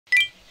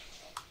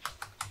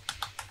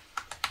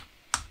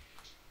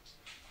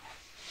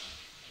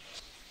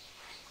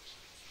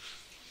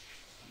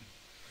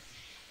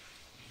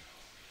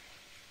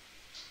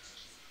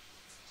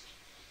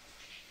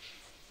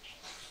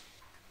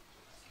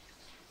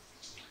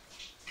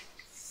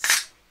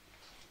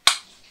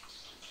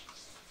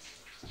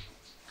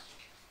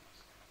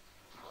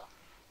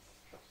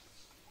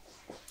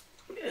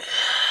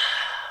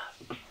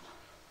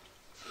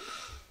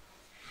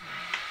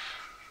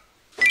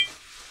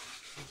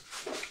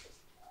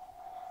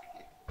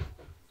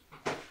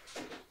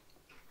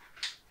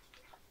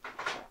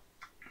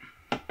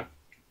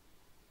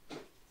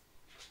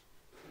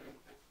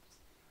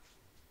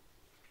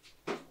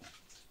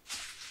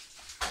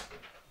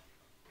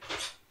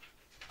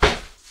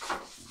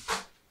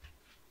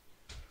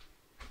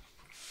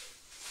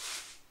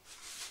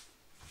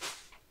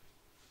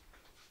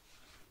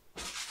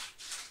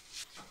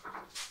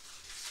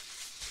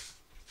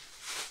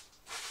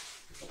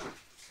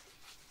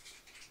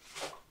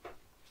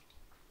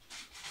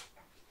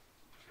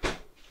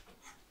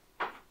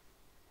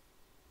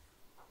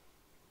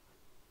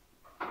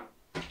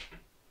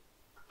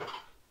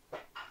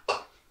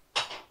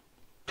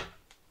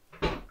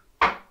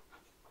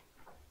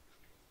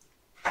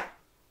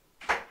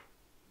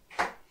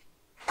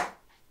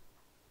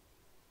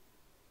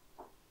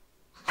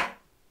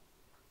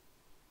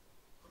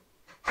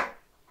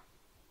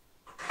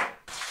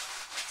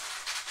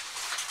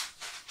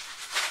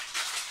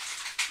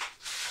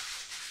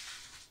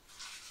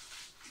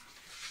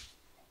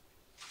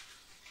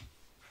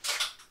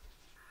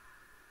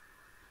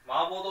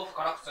麻婆豆腐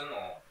辛くすんの？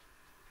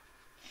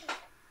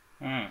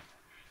うん。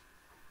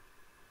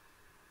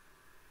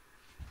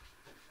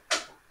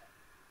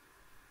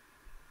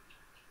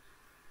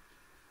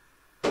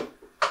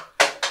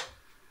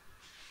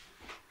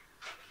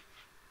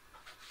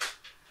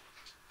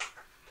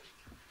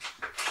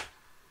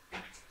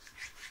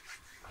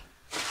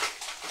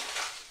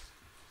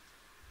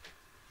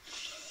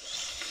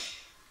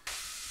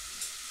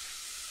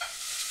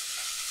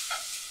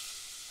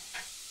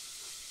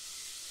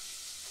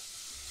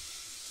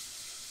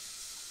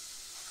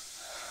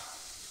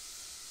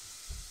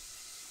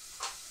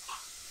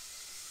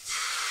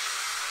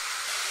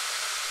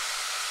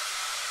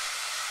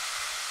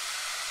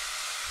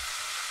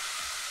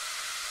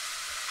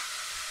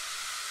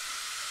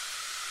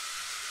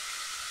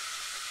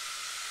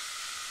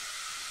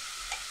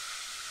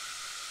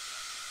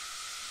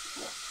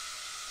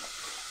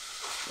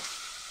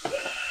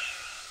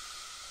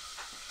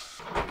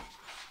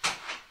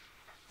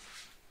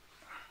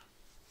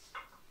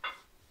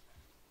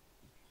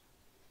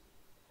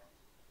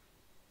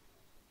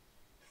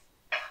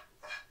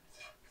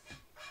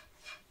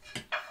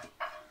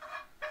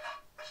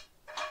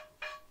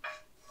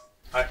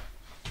はい。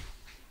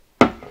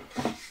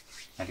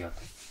ありがと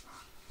う。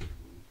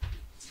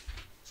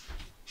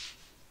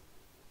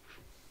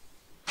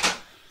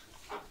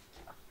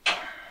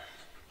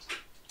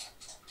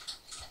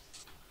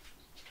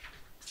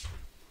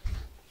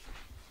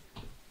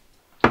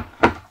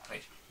は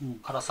い。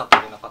辛さ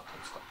足りなかった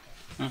ですか？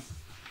うん。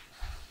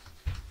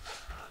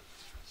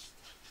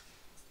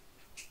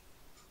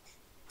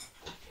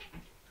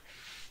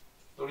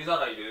取り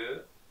皿い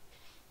る？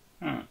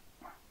うん。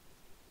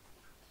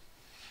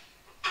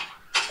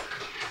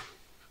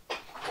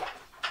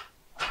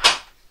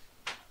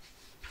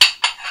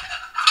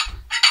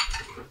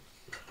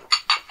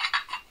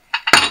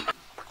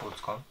これ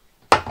使う？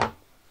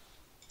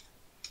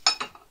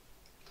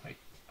はい。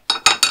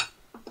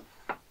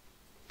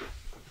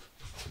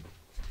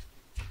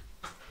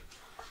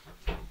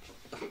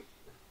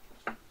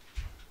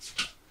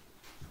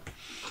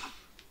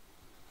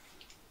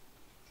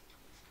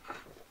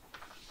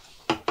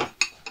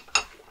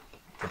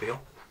食べよ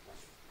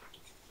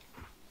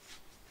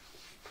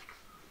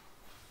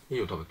う。いい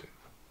よ、食べて。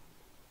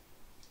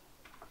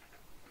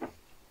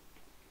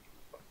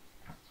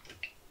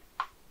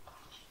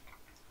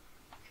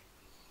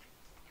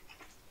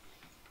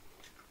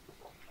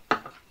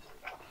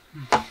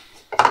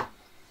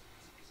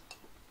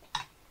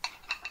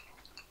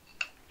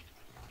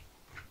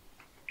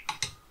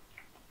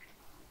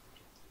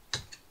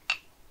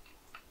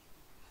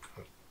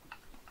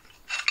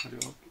あれ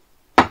は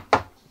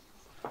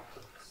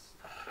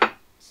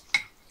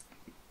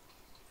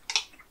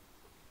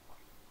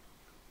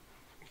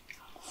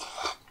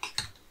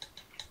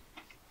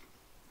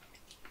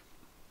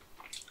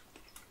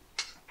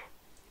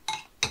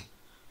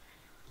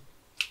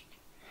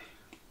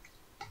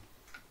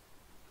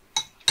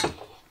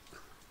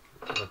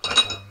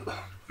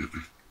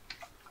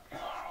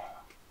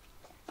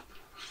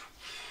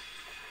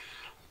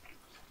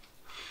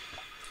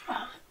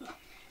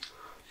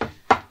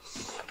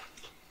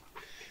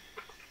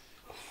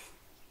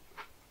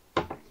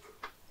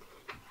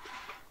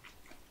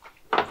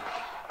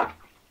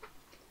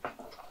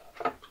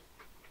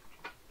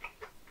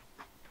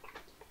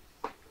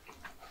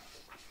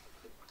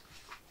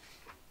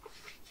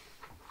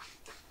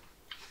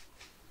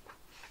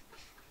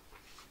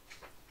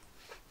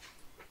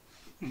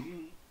う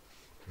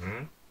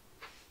ん？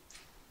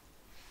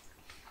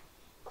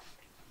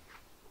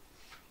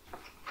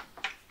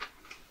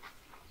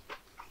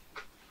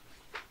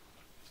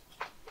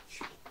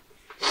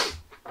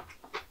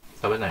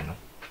食べないの？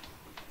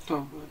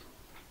食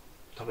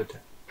べて。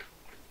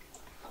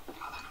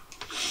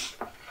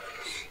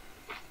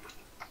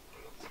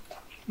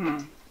う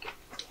ん。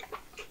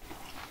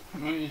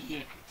おいし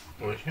い。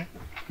おいしい？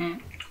う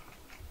ん。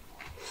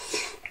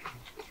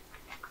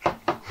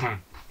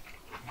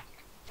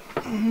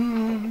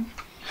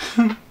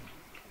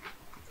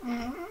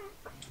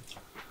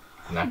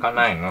泣か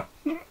ないの？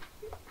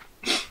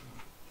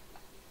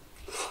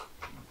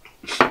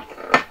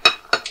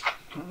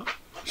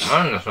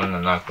なんでそんな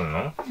泣く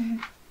の？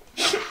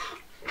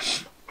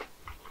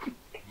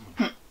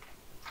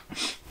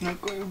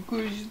仲良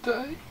くし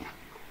たい。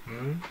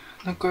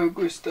仲良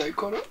くしたい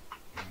から。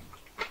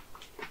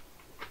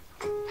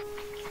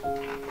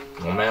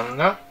ごめん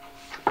ね。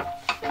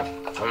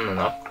そん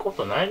な泣くこ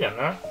とないじゃ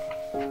ない。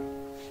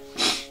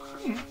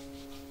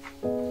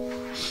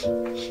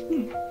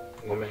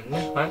ごめん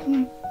ね。はい。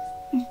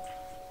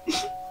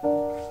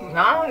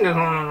なんでそ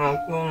んな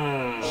泣く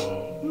ん？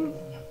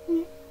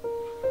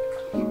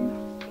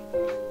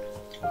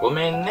ご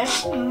めんね。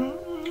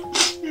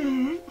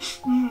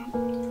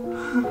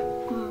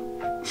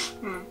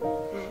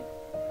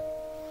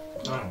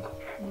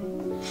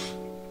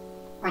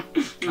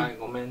はい、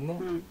ごめんね。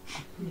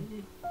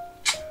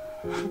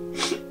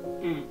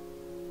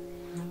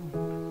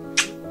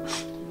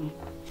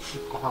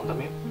ご飯食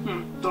べよう。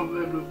食べ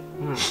る。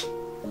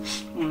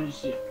おい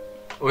しい。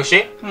おいし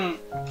い？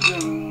全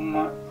部う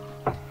まい。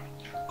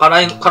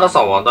辛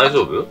さは大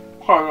丈夫？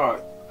辛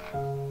い。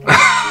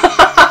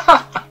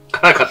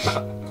辛かっ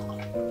た。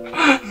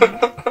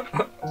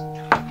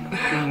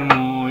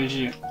美味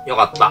しい。よ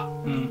かった。う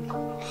ん。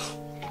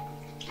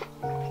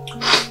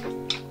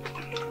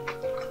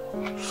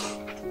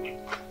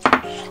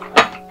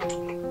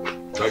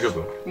大丈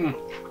夫？うん。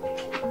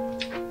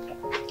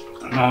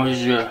美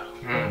味しい。うん。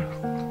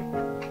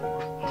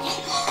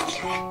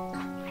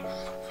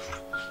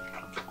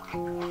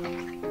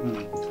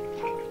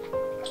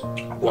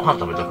ご飯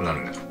食べたくな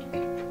るね。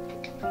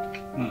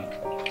うん。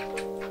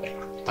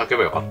炊け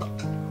ばよかった。も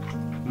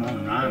う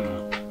ないも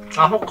ん。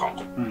あ、そっか。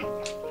うん。美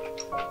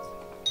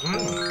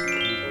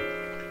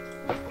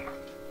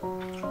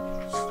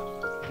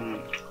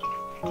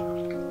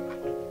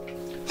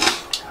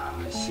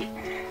味しい。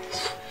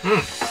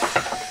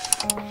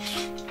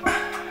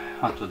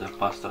後で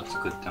パスタ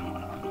作っても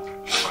らうの。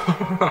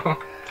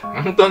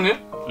本当に？うん。